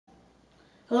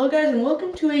Hello guys, and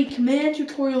welcome to a command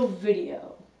tutorial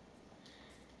video.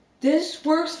 This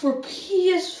works for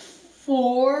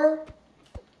PS4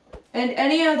 and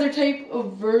any other type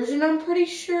of version, I'm pretty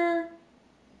sure.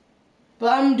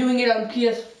 But I'm doing it on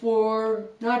PS4,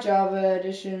 not Java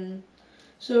Edition.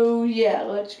 So yeah,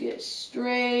 let's get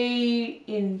straight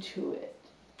into it.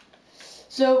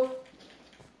 So,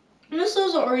 this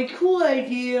was a very cool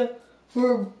idea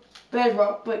for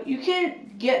Bedrock, but you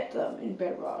can't get them in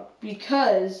Bedrock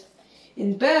because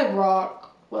in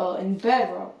Bedrock,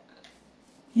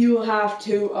 you have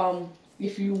to,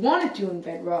 if you wanted to in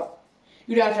Bedrock,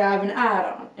 you'd have to have an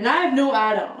add-on. And I have no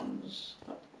add-ons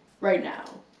right now.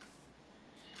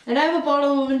 And I have a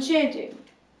bottle of enchanting.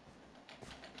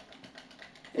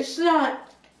 It's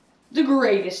not the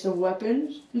greatest of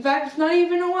weapons. In fact, it's not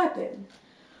even a weapon.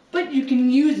 But you can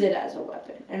use it as a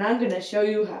weapon, and I'm going to show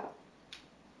you how.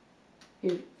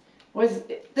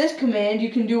 With this command, you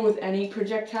can do it with any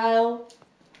projectile.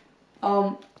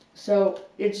 So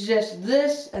it's just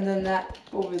this, and then that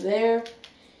over there.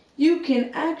 You can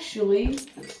actually,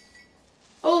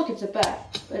 oh look, it's a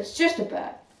bat. It's just a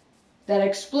bat that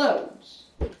explodes.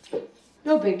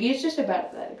 No biggie, it's just a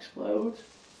bat that explodes.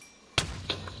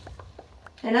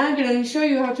 And I'm going to show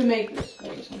you how to make this,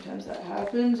 because sometimes that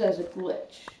happens as a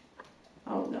glitch.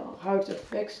 I don't know how to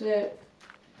fix it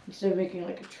instead of making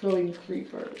like a trillion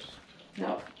creepers.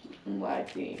 Now I'm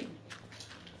lagging.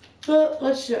 But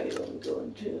let's show you. I'm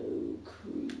going to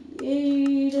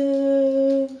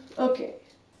creative. Okay.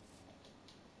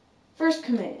 First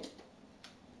command.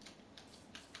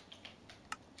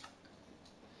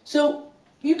 So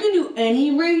you can do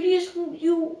any radius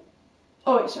you.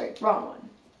 Oh wait, sorry, wrong one.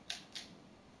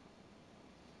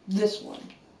 This one.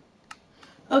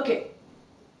 Okay.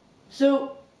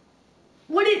 So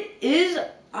what it is,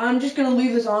 I'm just going to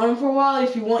leave this on for a while.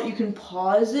 If you want, you can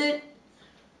pause it.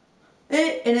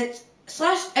 And it's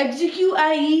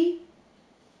 /execute IE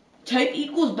type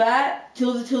equals bat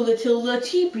tilde tilde tilde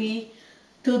TP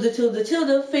tilde tilde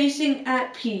tilde facing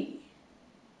at P.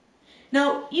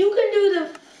 Now, you can do the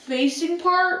facing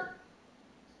part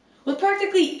with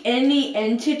practically any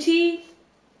entity.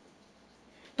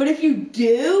 But if you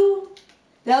do,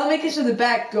 that'll make it so the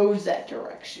bat goes that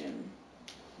direction.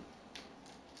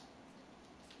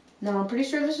 Now, I'm pretty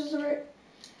sure this is the right.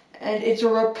 And it's a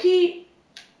repeat,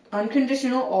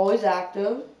 unconditional, always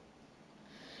active.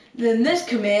 Then this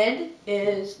command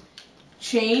is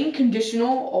chain,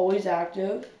 conditional, always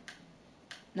active.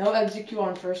 No execute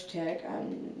on first tick.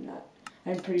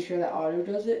 I'm pretty sure that auto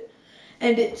does it.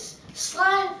 And it's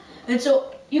 /, and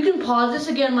so you can pause this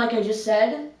again like I just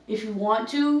said if you want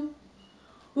to.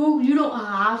 Ooh, you don't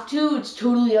have to, it's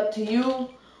totally up to you.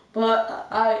 But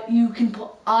I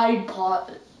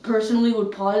personally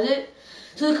would pause it.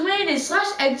 So the command is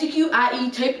 /execute IE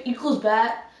type equals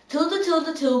bat tilde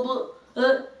tilde tilde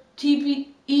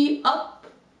TPE up.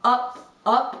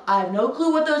 I have no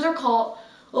clue what those are called,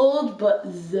 but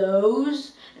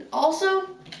those. And also,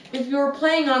 if you're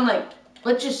playing on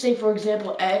let's just say for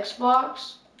example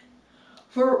Xbox,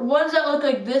 for ones that look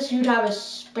like this, you'd have a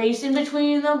space in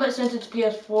between them. But since it's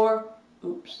PS4,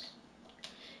 oops.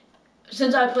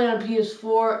 Since I play on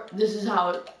PS4, this is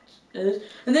how it is.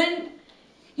 And then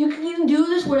you can do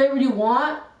this whatever you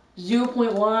want,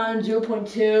 0.1,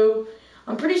 0.2.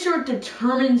 I'm pretty sure it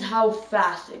determines how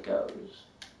fast it goes.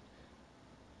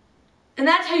 And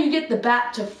that's how you get the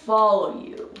bat to follow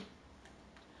you.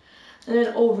 And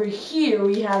then over here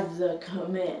we have the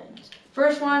commands.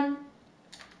 First one,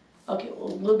 okay,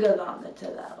 we'll get on to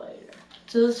that later.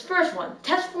 So this first one,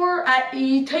 test for at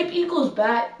E type equals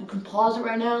bat. You can pause it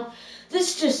right now.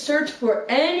 This just search for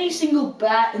any single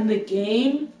bat in the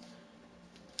game.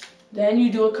 Then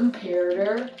you do a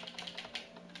comparator.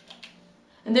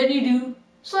 And then you do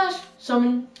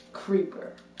 /summon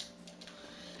creeper.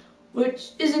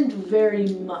 Which isn't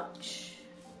very much.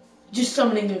 Just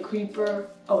summoning a creeper.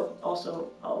 Oh,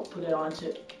 also, I'll put it on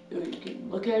so you can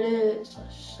look at it.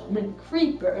 /summon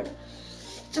creeper.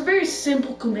 It's a very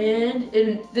simple command.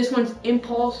 And this one's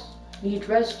impulse needs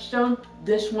redstone.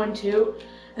 This one too.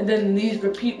 And then these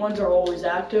repeat ones are always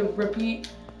active, repeat.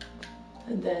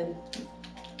 And then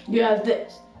you have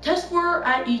this. Test for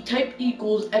at E type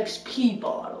equals XP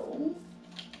bottle.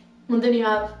 And then you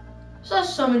have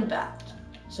 /summon bat.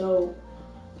 So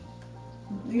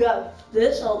you have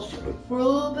this, I'll show it for a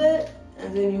little bit.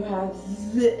 And then you have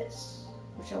this,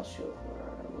 which I'll show for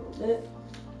a little bit.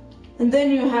 And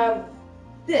then you have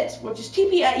this, which is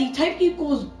TP at E type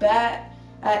equals bat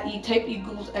at E type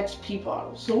equals XP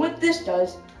bottle. So what this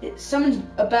does, it summons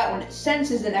a bat when it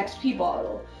senses an XP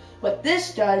bottle. What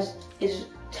this does is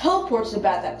teleports the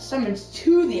bat that summons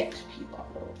to the XP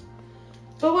bottle.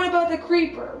 But what about the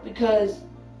creeper? Because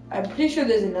I'm pretty sure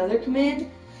there's another command,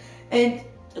 and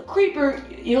the creeper,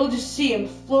 you'll just see him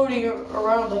floating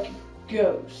around like a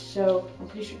ghost. So I'm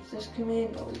pretty sure it's this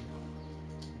command. No.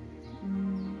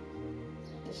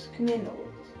 This command. No.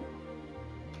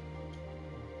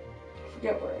 I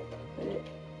forget where I put it.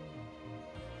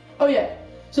 Oh yeah.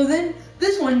 So then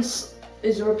this one's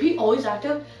is a repeat always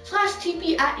active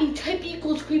 /TP at E type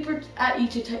equals creeper at E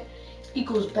to type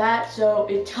equals bat. So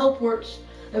it teleports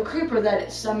the creeper that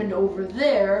it summoned over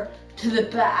there to the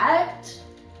bat.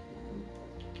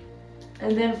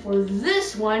 And then for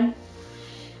this one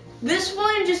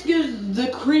just gives the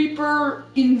creeper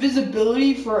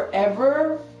invisibility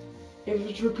forever if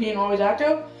it's repeating always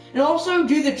active. And also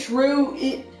do the true,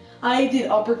 I did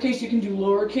uppercase, you can do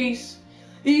lowercase.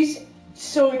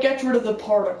 So it gets rid of the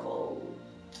particle.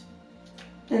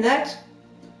 And that's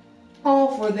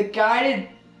all for the guided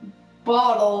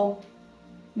bottle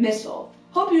missile.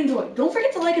 Hope you enjoyed. Don't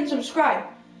forget to like and subscribe.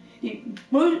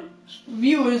 Most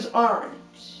viewers aren't.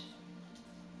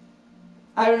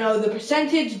 I don't know the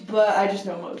percentage, but I just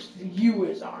know most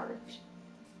viewers aren't.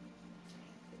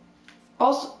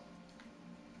 Also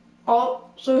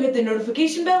hit the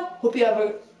notification bell. Hope you have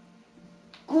a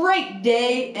great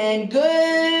day and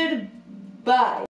goodbye.